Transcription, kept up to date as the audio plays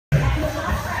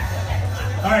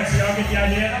All right, so y'all get the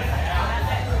idea?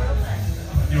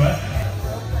 Do what?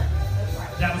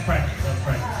 That was practice. That was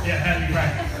practice. Yeah, it had to be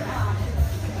practice.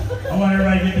 I want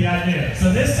everybody to get the idea.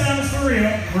 So this time is for real.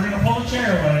 We're going to pull a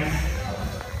chair away.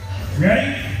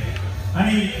 Ready? I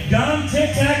need gum,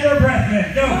 tic tac, or breath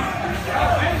mint. Go.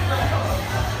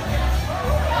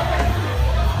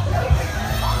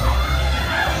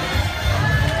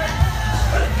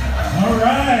 All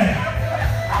right.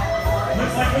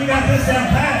 Looks like we got this down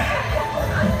pat.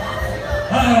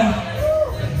 Uh-oh.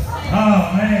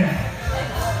 Oh, man.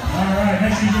 All right.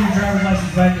 Make sure you get your driver's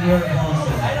license back to whoever belongs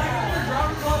to.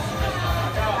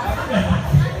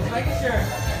 Making sure.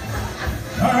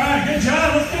 All right. Good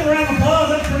job. Let's give a round of applause.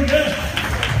 That's pretty good.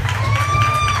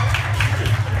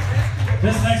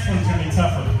 This next one's going to be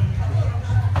tougher.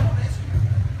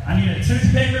 I need a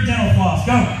toothpick or dental floss.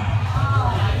 Go.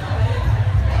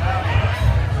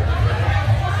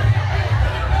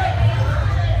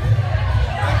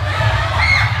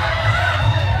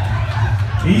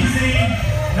 Easy.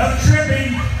 No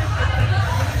tripping.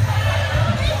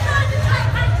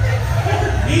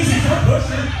 Easy. Don't push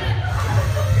it.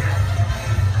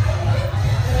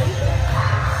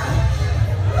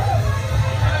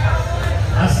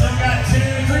 I still got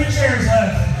 3 chairs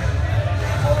left.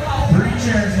 3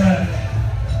 chairs left.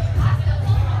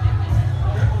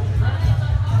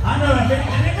 I know. Did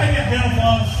anybody get dental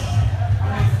floss?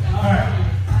 All right.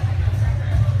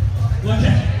 Look at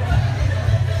it.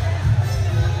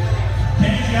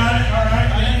 Kenny's got it. All right.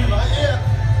 Kenny.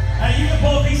 Hey, you can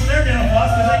pull a piece of their dental floss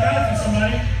because they got it from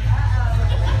somebody.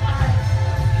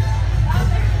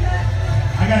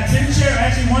 I got 2 chairs.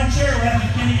 Actually, 1 chair left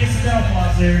if Kenny gets the dental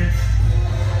floss here.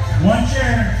 1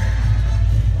 chair.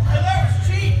 Hey, that was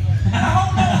cheap.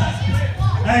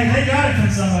 Hey, they got it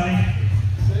from somebody.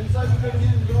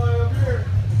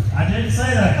 I didn't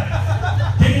say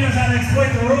that. Kenny knows how to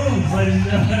exploit the rules, ladies and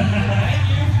gentlemen.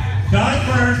 God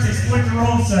first, exploit the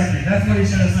rules second. That's what he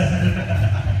should have said.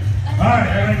 All right,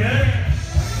 everybody good?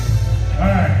 All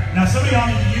right. Now, some of y'all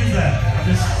need to use that.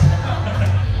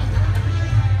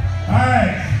 All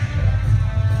right.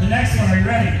 The next one, are you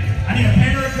ready? I need a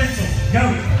pen or a pencil.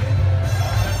 Go.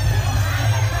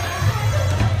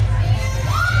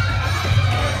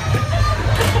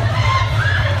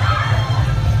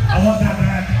 I want that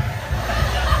back.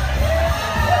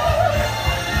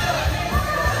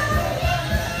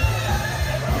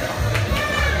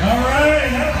 All right,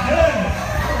 that's good.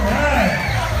 All right.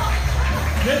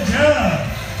 Good job.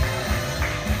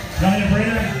 Y'all need a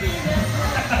breather?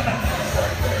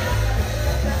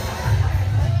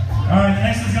 All right, the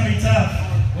next one's going to be tough.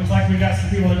 Looks like we got some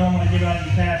people that don't want to give out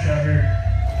any cash out here.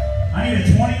 I need a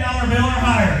 $20 bill or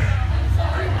higher.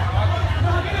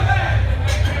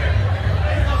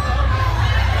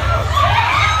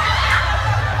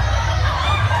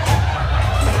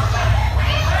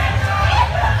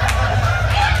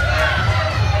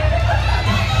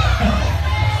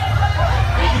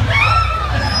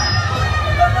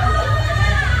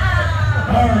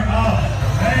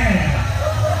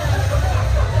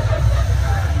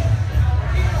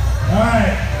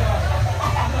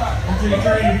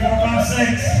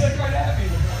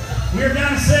 We're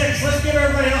down to 6. Let's give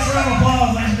everybody else a round of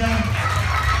applause, ladies and gentlemen.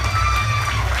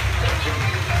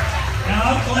 Now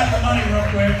I'll collect the money real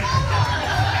quick.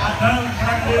 No, we're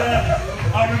not going to do that.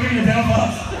 Oh, we're giving you a dental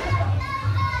floss.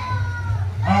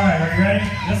 Alright, are you ready?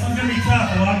 This one's going to be tough.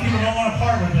 A lot of people don't want to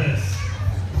part with this.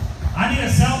 I need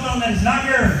a cell phone that is not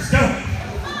yours. Go!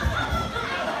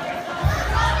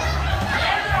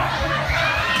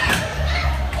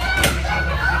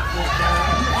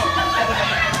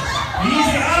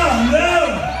 Easy. Oh, no!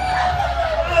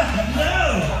 Oh, no!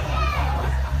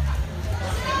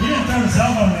 You didn't throw the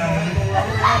cell phone down, did you?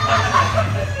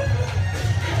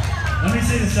 Let me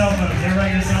see the cell phone. Does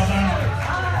everybody get a cell phone?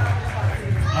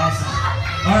 Awesome.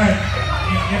 All right.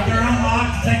 If they're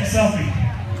unlocked, take a selfie.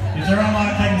 If they're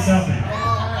unlocked, take a selfie.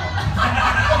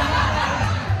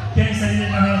 Kenny said he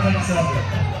didn't know how to take a selfie.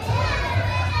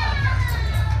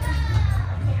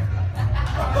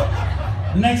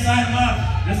 The next item up.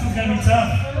 This one's going to be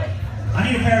tough. I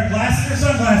need a pair of glasses or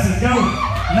sunglasses. Go.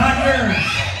 Not yours.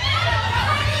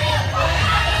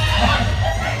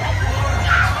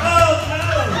 Oh,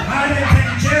 no. I didn't take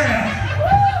the chair out.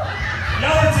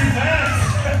 Y'all are too fast.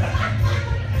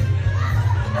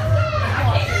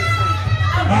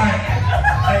 All right.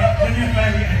 Hey, do me a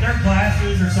favor. If they're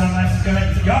glasses or sunglasses, go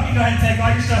ahead. Y'all can go ahead and take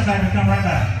all your stuff back and come right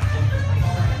back.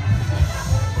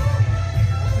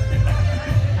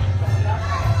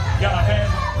 Got my pen?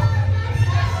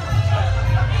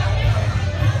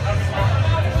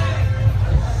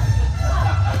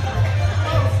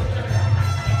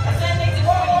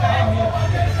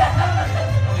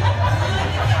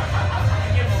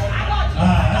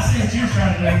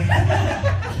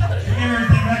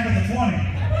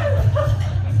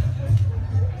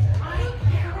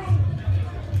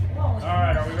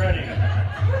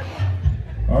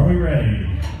 Are we ready?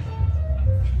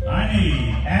 I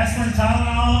need aspirin,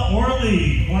 Tylenol, or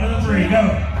Aleve. One of the three.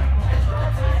 Go.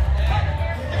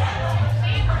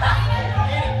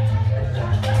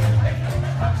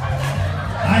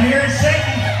 I hear it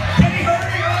shaking. Kenny,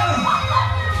 hurry up!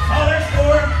 Oh, there's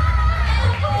four.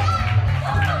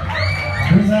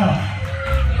 Who's out?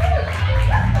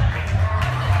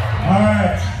 All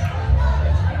right.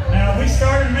 Now, we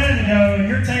started a minute ago, and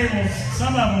your tables,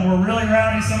 some of them were really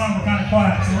rowdy, some of them were kind of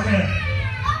quiet. So we're going to,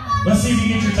 let's see if you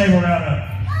get your table riled up.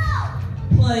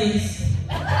 Please.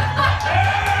 Alright,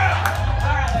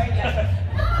 there you go.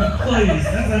 Please,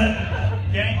 that's it.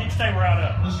 Kenny, get your table riled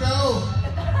up. Let's go.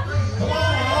 Come on,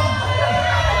 Mom.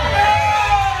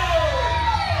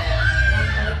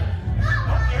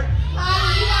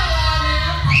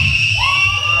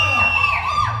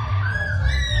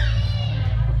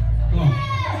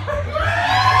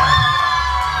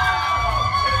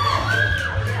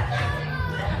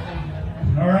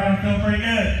 All right, I'm feeling pretty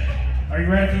good. Are you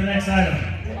ready for the next item?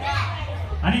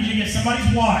 I need you to get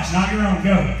somebody's watch, not your own.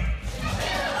 Go.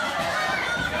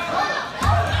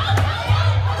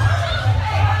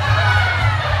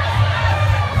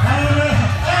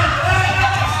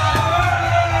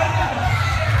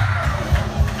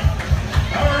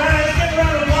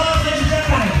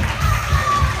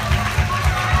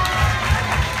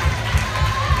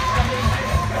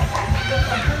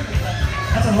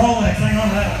 Rolex, hang on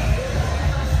to that.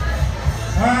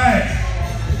 All right.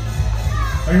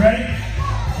 Are you ready?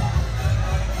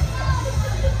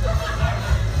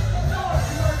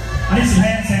 I need some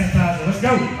hand sanitizer. Let's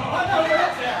go.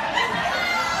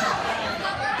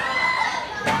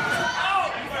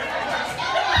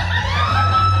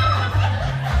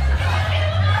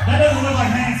 That doesn't look like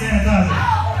hand sanitizer.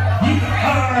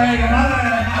 All right,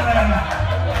 my bad.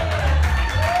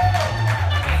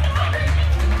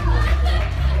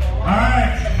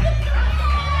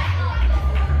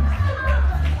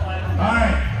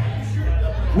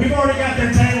 We've already got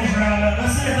their tables riled up.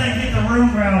 Let's see if they can get the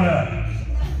room riled up.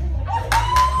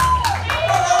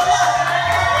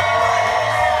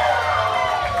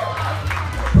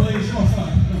 Please, come on.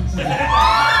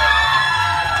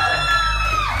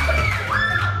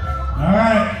 All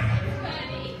right.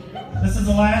 This is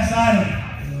the last item.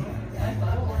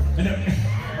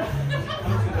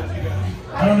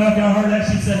 I don't know if y'all heard that.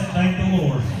 She said, "Thank the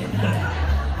Lord."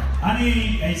 I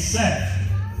need a set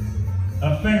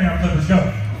of fingernail clippers.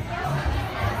 Go.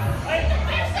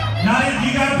 Not if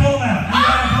you gotta pull them out. You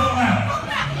gotta pull them out.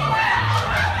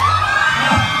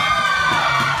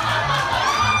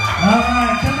 All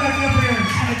right, come back up here and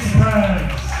get some prize.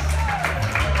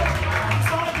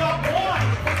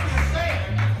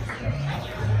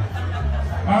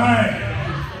 All right,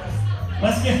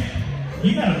 let's get.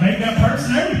 You got a makeup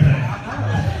person, everything.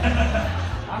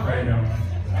 I'm ready to go.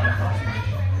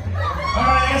 All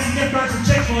right, I got some gift cards from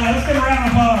Chick-fil-A. Let's give a round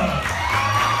of applause.